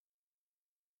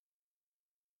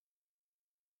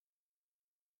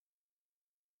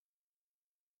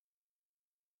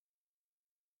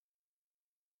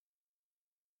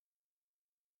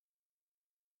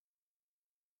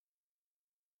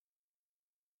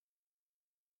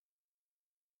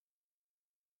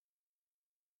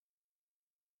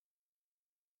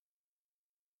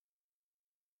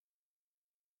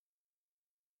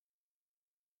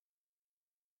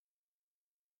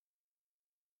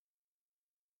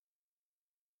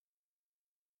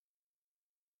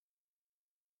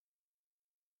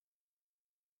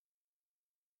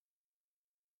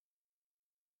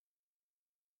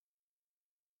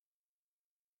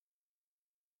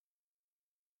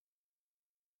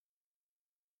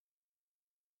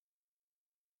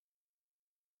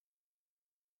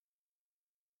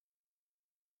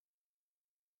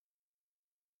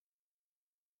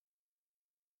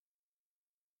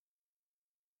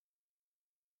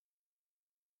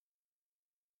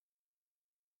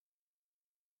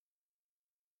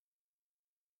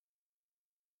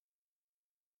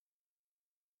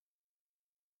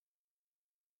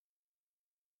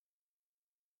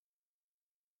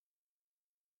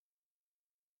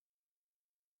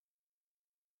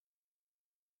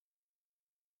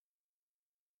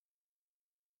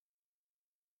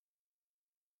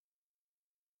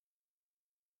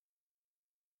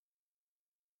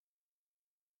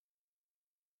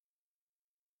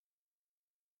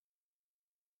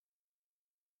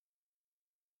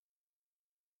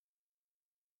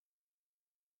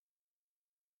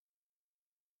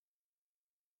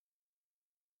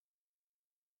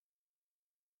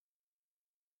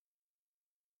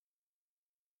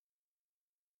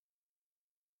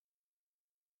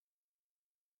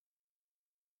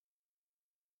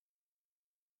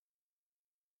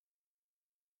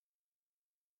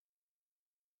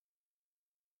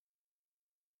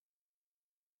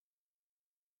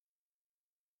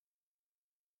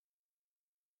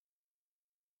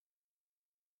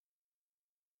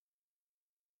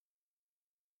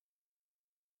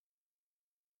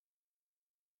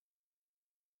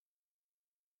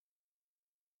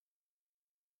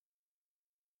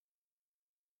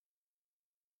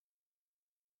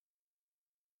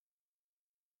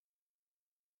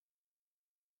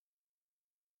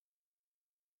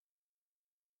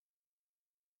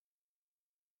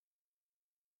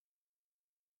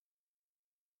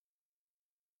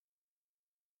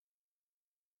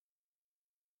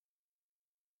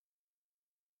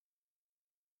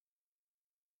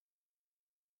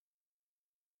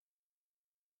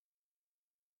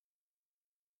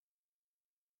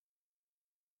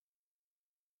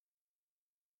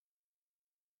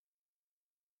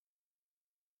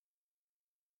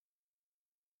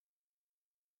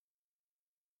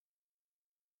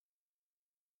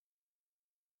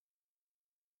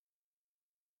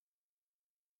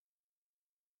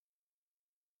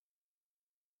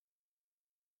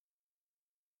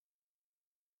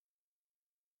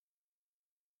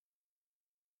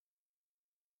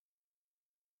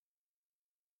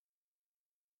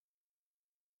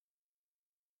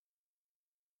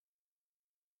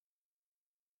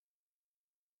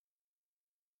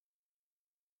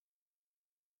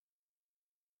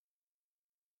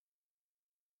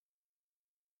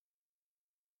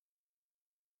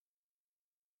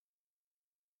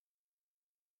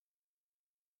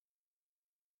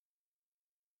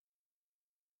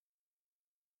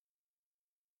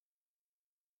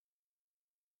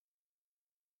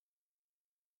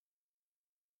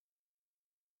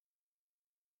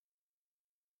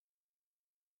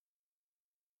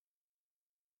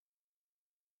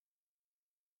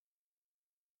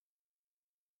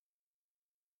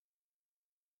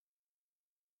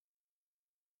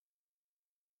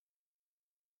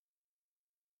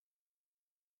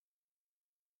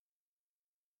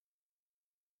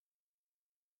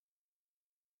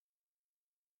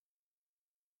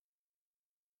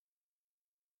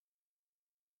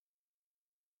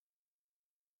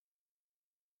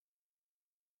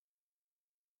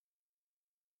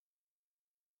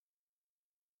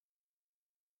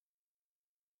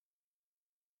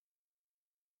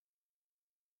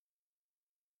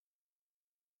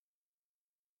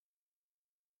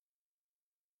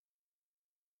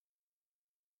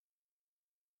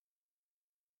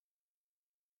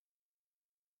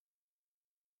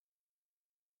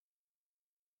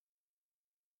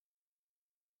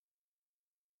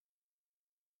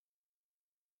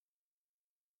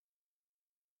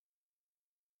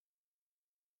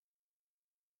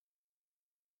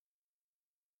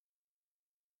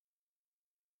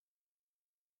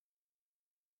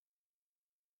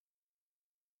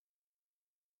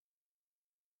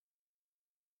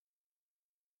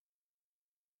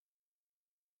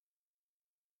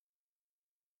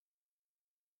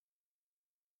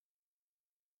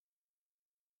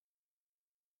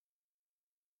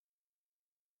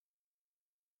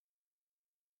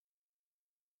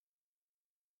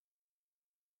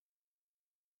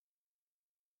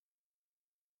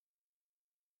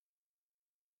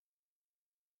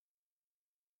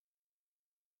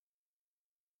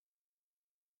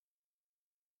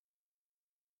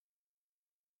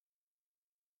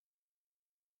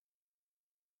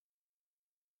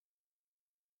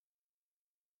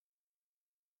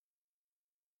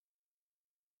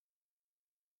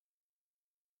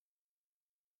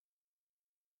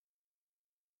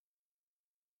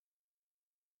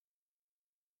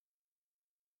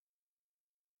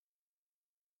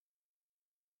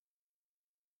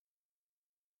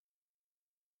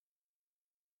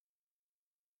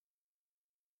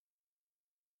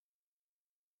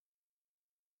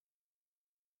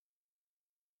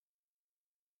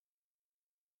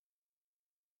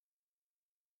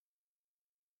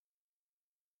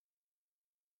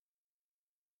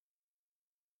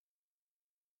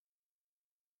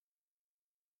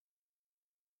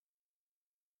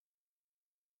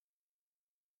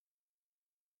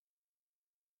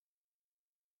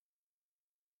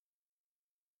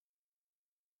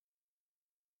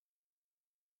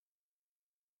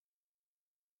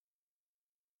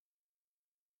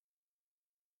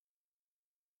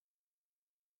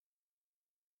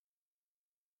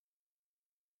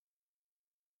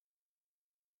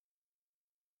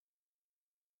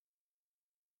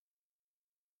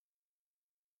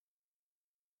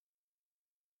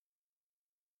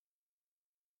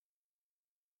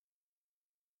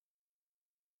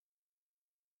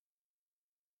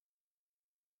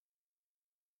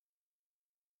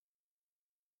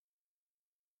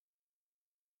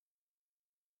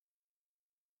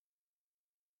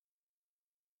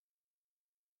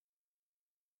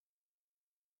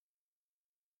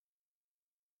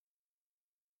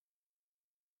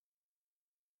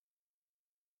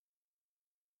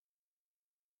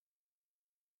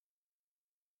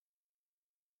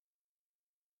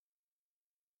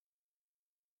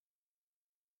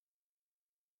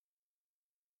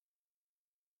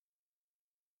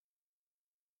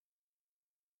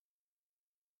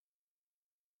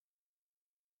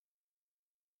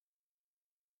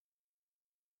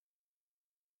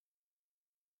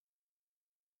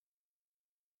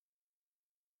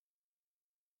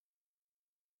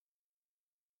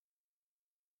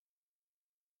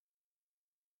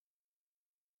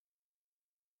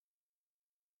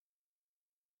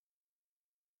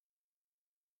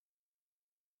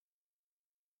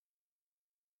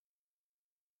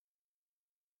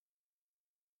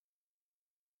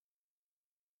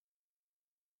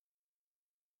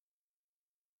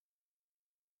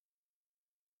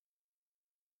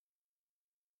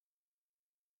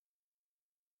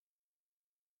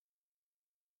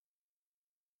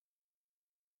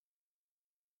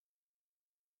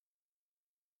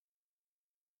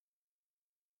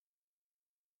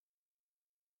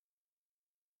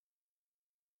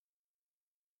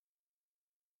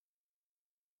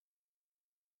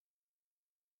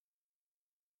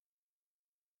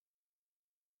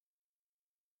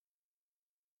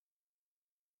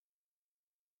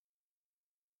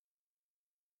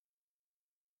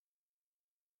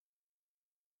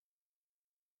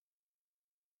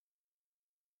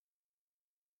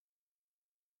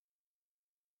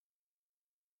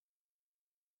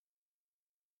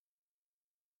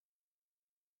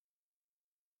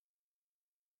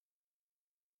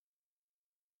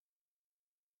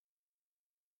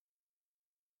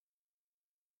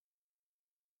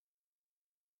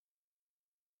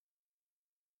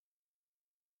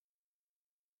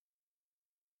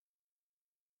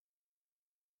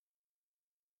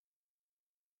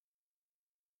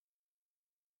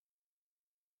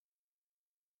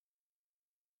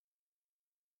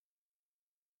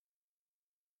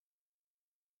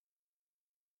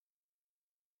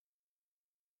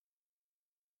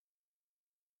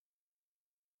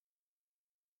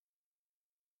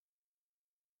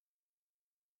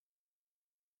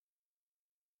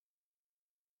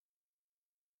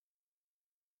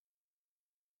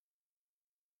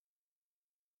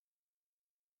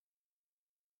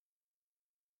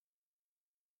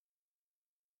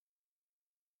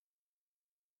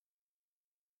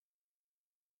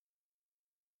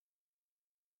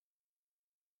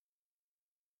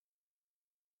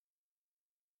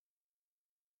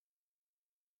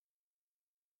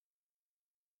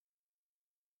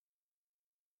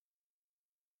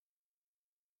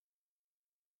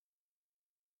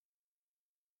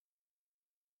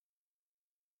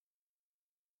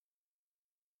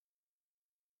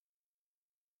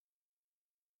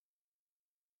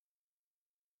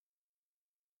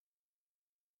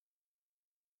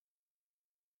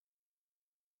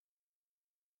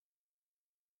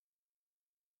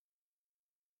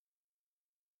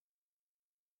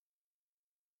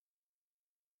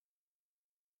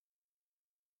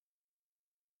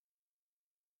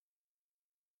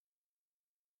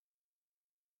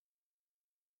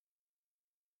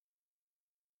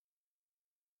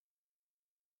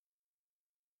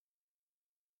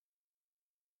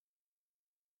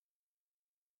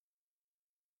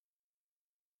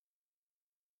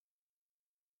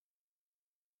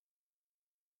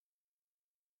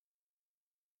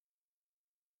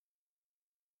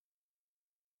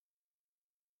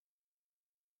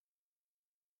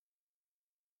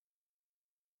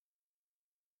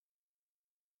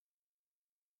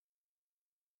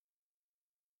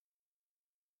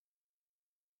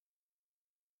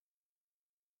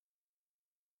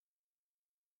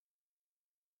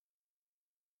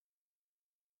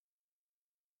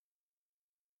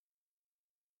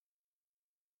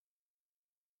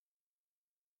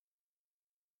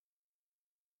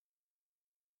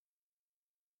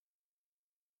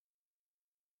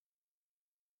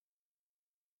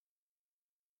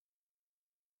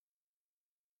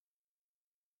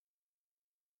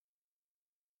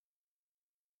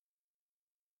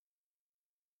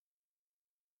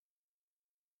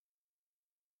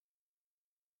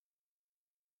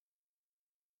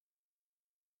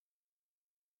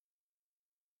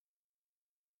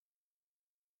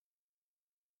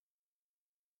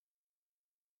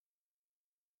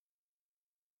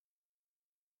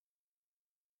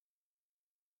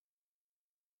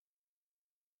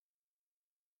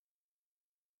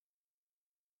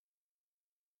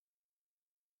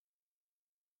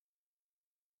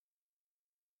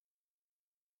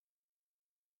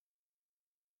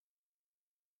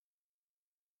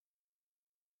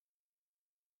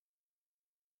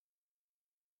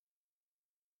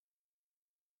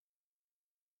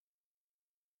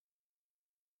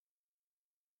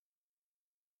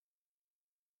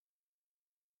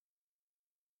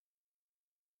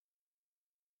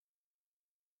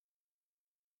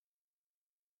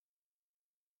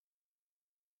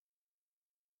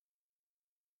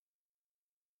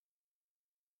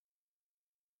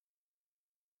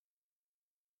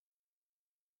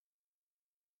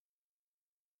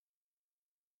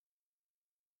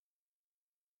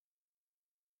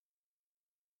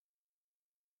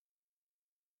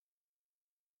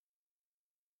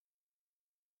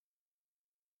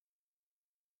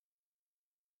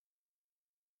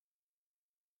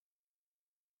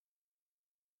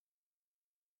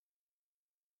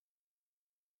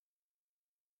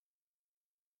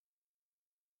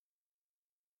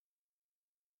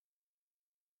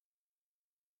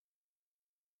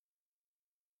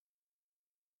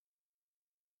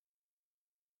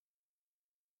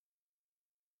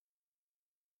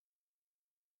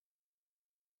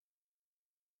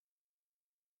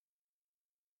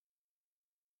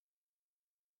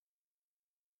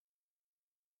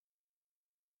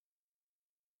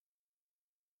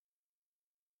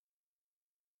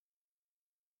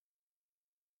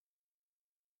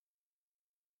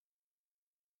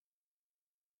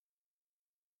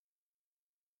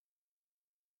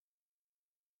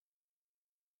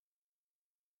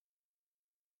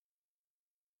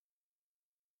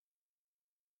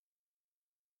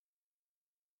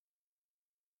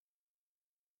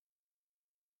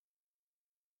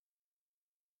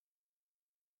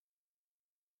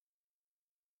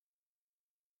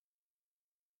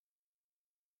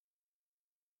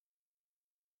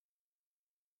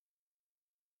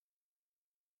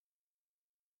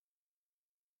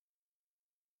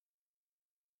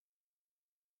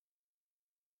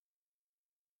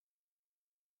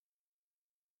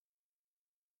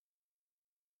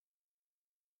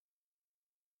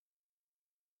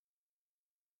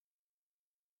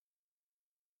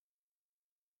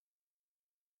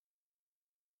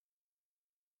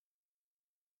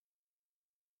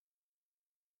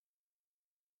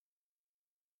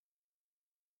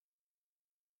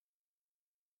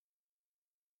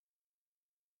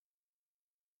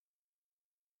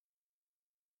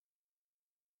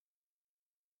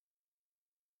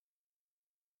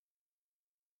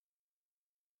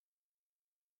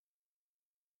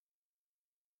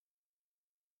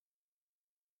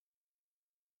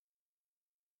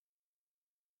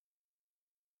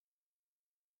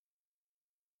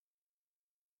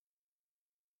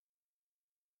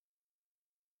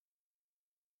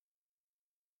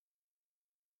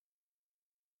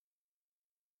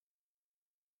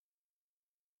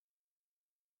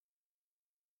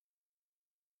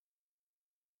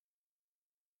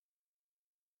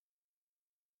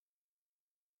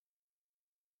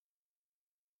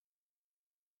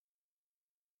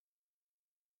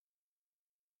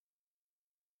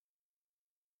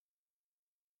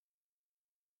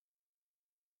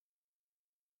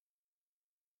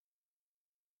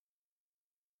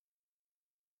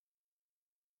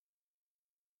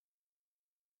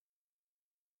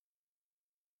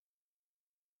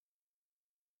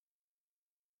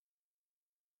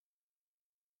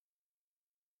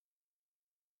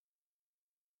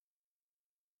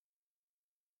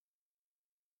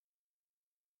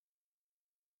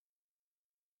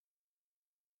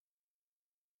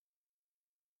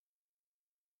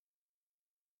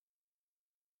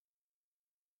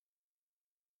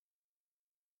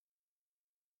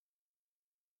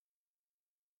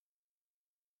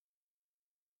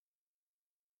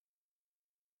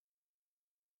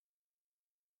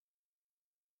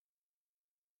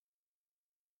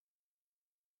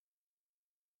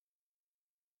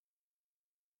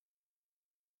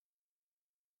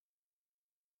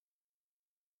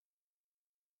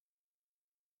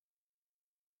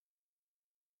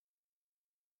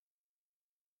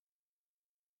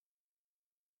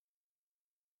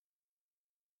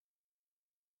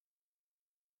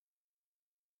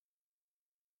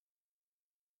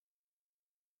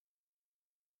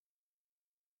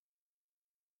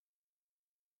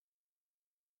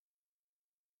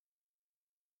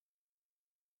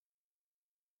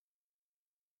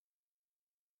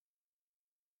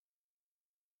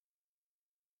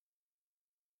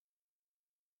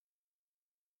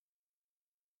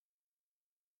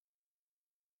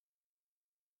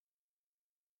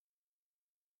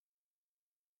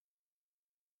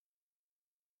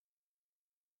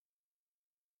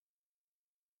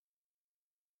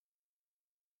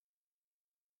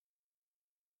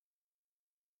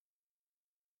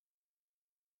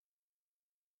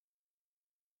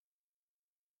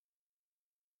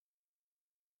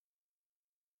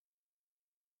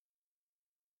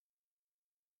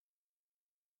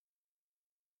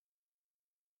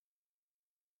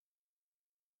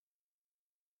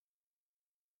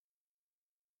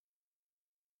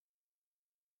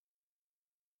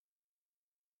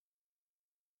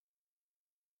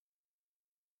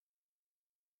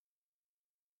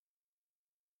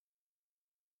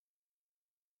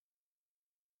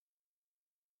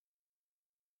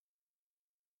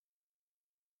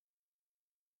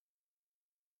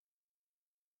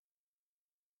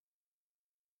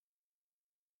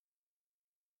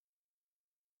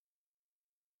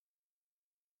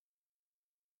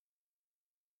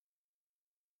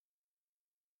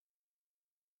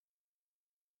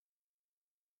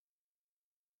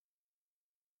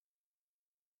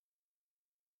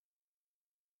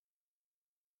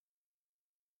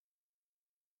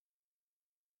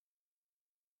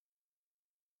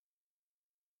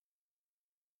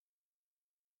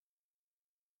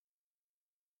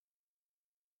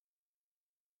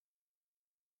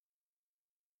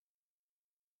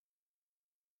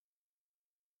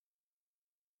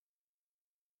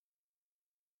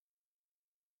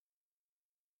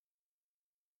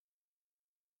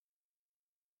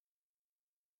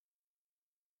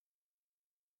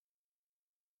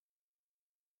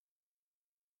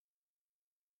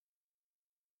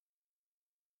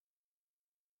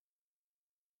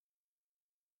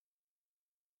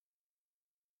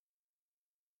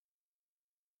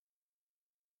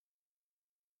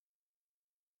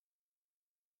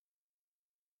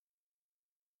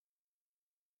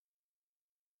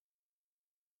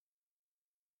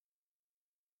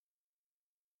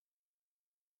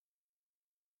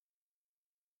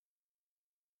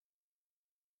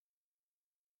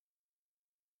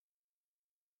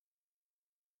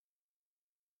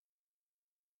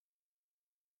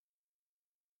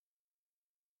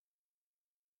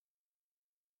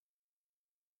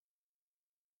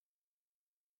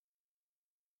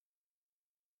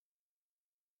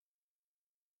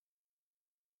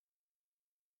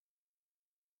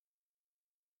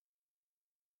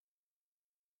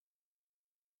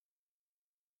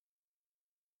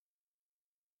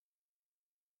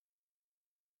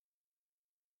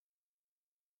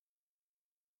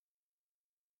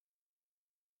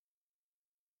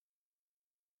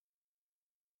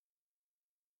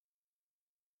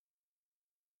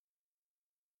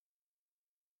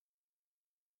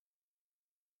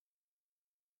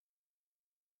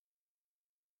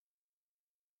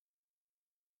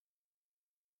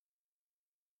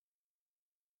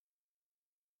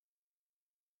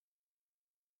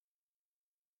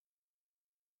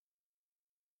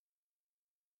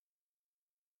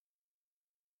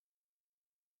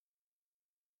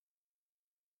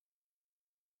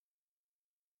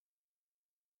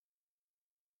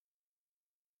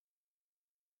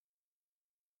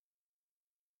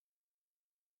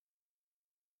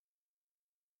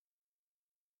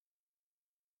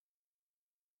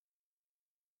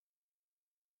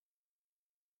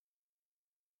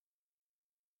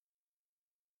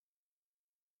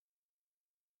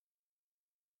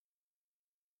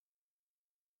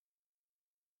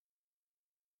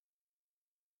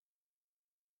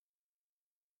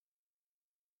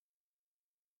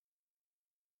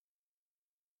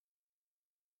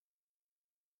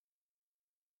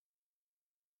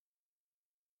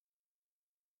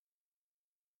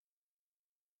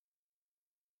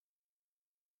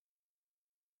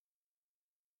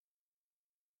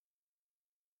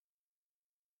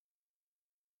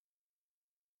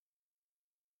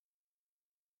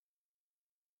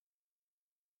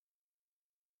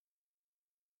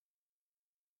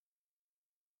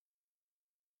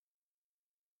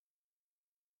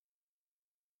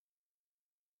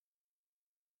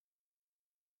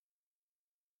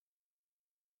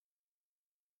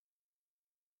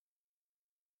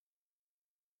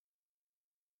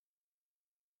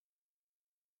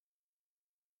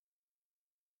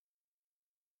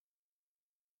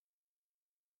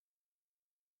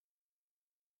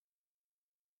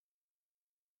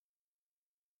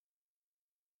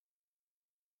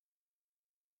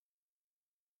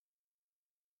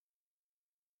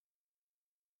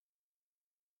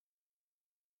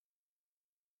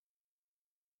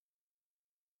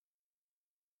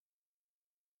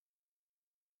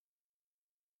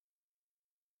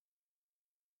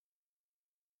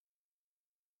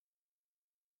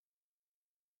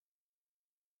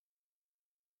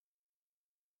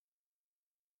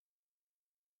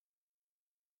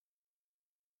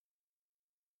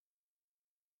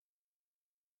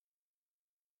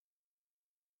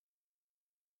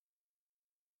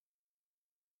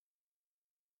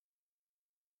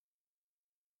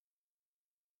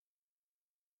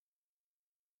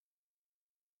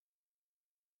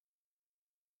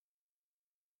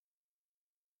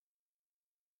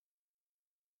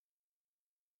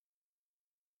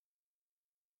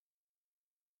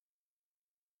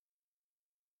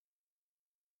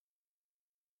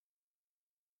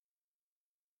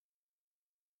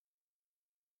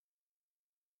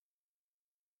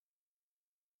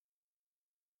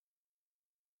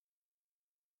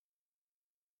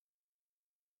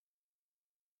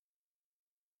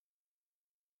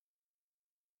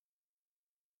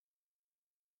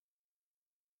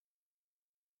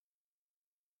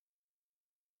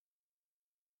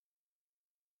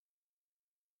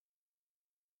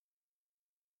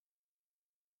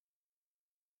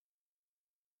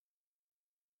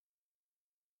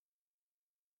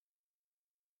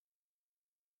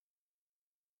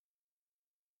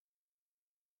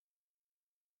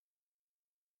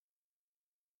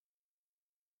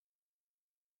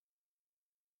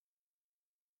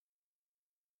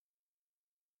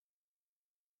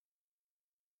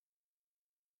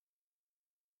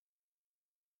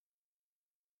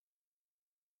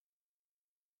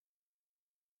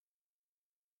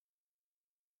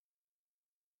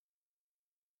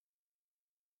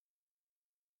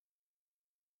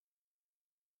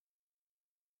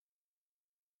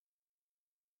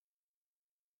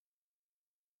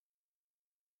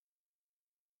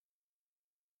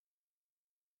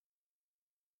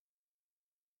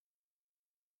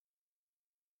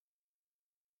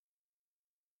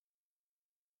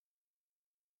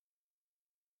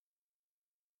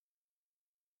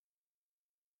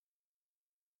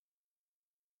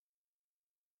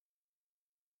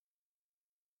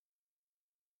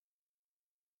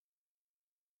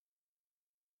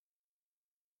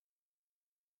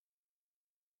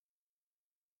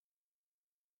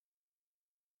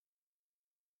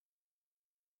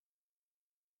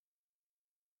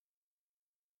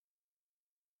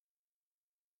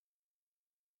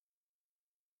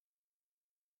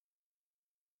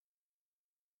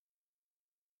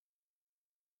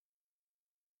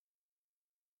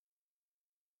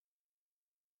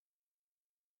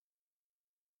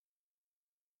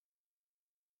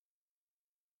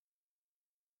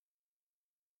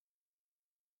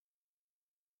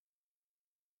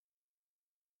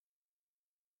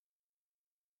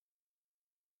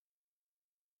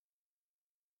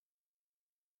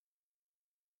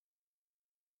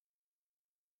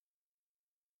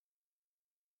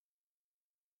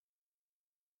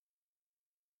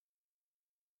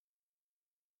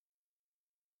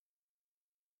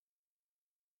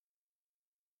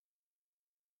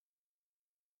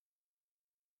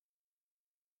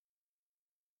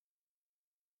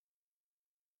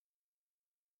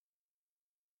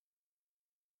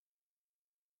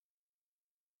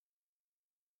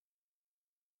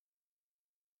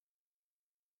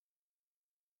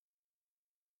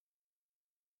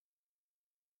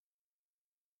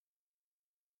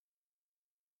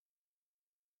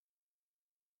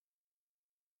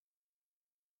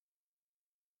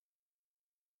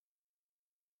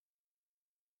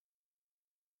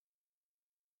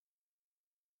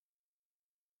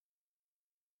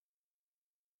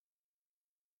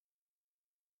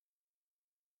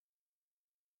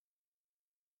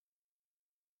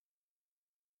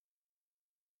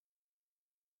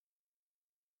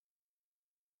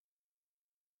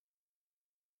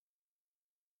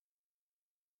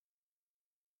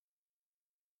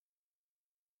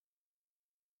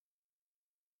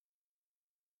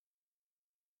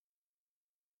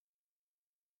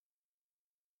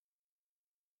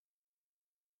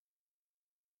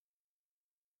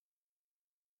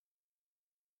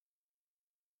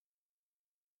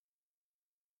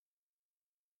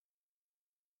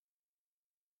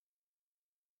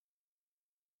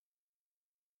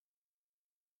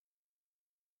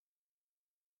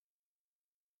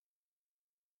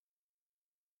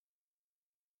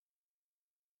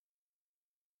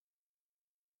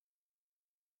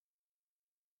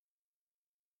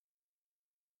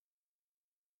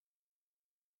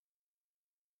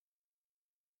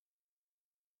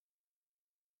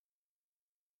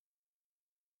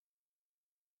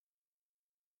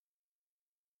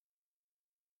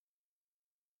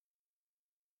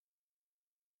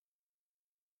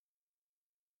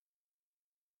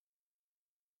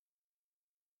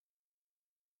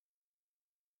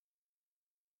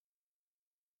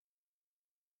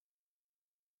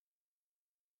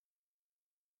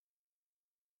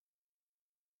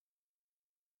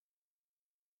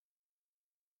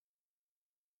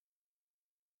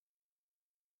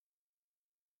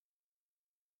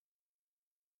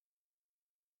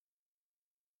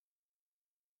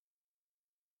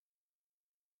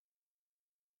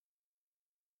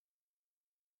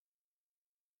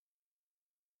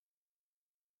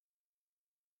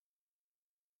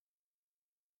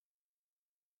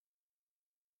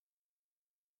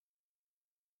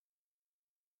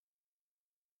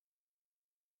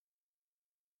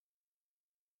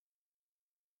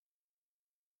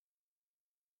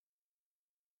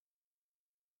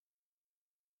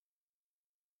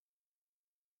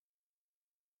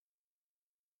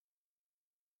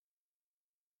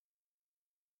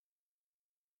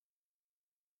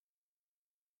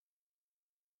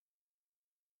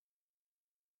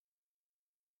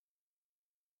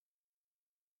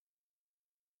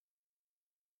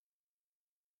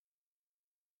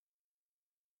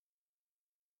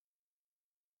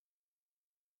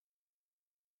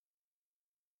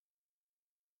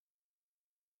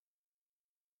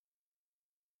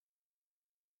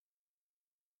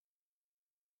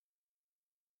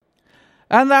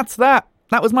 And that's that.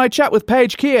 That was my chat with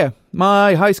Paige Keir,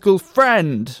 my high school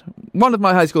friend. One of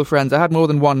my high school friends. I had more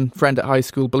than one friend at high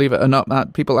school, believe it or not,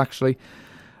 Matt. People actually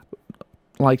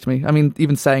liked me. I mean,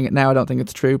 even saying it now, I don't think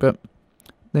it's true, but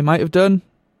they might have done.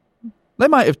 I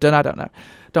don't know.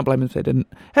 Don't blame them if they didn't.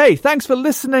 Hey, thanks for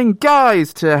listening,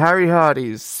 guys, to Harry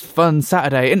Hardy's Fun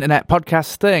Saturday internet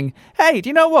podcast thing. Hey, do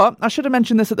you know what? I should have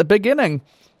mentioned this at the beginning,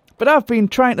 but I've been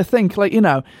trying to think,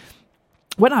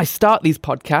 when I start these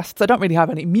podcasts, I don't really have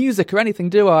any music or anything,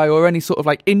 do I? Or any sort of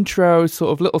intro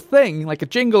sort of little thing, like a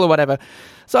jingle or whatever.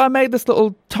 So I made this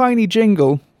little tiny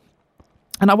jingle,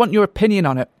 and I want your opinion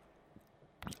on it.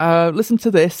 Listen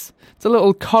to this. It's a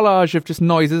little collage of just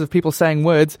noises of people saying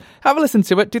words. Have a listen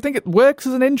to it. Do you think it works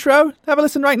as an intro? Have a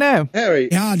listen right now. Harry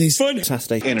Hardy's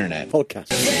Fantastic Internet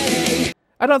Podcast.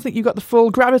 I don't think you got the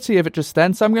full gravity of it just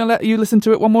then, so I'm going to let you listen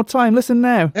to it one more time. Listen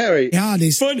now. Harry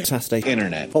Hardy's Fantastic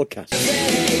Internet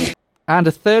Podcast. And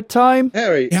a third time.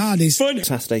 Harry Hardy's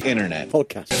Fantastic Internet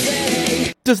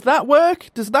Podcast. Does that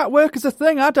work? Does that work as a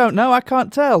thing? I don't know. I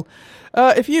can't tell.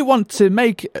 If you want to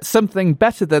make something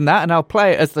better than that, and I'll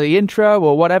play it as the intro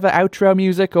or whatever, outro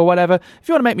music or whatever, if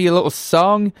you want to make me a little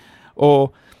song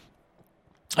or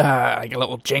like a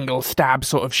little jingle stab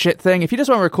sort of shit thing, if you just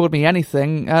want to record me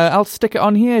anything, I'll stick it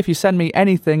on here if you send me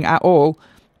anything at all.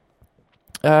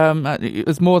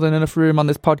 There's more than enough room on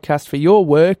this podcast for your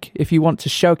work if you want to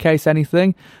showcase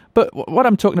anything. But what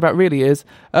I'm talking about really is,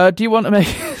 do you want to make...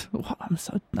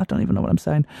 I don't even know what I'm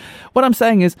saying. What I'm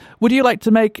saying is, would you like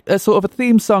to make a sort of a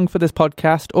theme song for this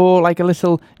podcast or like a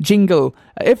little jingle?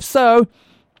 If so,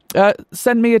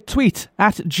 send me a tweet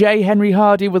at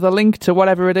jhenryhardy with a link to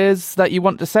whatever it is that you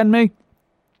want to send me.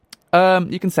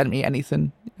 You can send me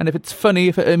anything. And if it's funny,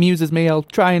 if it amuses me,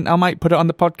 I might put it on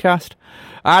the podcast.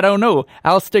 I don't know.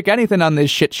 I'll stick anything on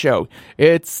this shit show.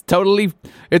 It's totally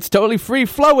free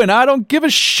flowing. I don't give a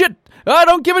shit. I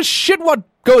don't give a shit what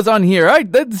goes on here.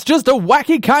 It's just a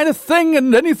wacky kind of thing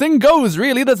and anything goes,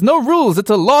 really. There's no rules. It's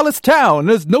a lawless town.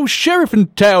 There's no sheriff in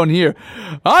town here.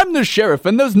 I'm the sheriff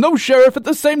and there's no sheriff at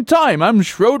the same time. I'm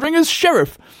Schrodinger's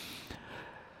sheriff.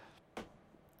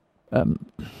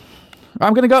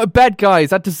 I'm going to go to bed,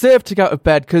 guys. I deserve to go to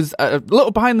bed because a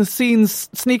little behind the scenes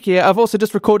sneaky. I've also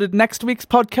just recorded next week's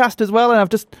podcast as well.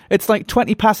 And it's like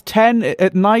 20 past 10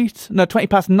 at night. No, 20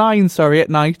 past 9, sorry, at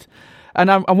night. And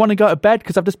I want to go to bed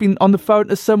because I've just been on the phone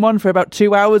to someone for about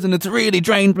 2 hours and it's really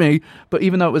drained me. But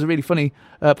even though it was a really funny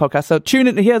podcast. So tune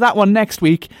in to hear that one next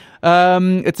week.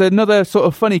 It's another sort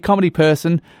of funny comedy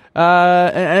person.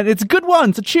 And it's a good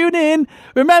one, so tune in.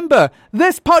 Remember,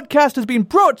 this podcast has been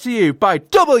brought to you by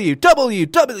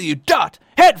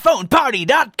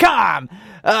www.headphoneparty.com.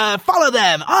 Follow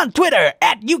them on Twitter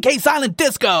at UK Silent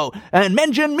Disco and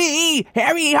mention me,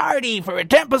 Harry Hardy, for a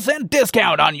 10%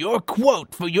 discount on your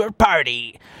quote for your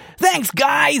party. Thanks,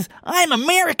 guys. I'm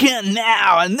American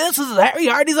now, and this is Harry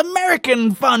Hardy's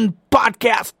American Fun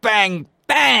Podcast thing.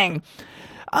 Bang.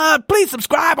 Please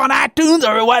subscribe on iTunes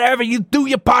or whatever you do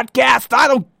your podcast. I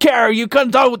don't care. You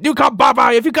can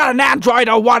if you got an Android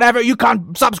or whatever, you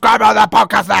can subscribe on that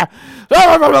podcast there.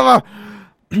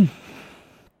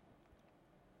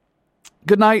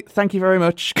 Good night. Thank you very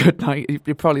much. Good night.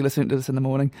 You're probably listening to this in the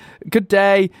morning. Good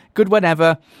day. Good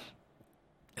whenever.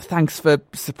 Thanks for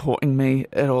supporting me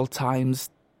at all times.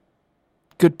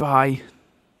 Goodbye.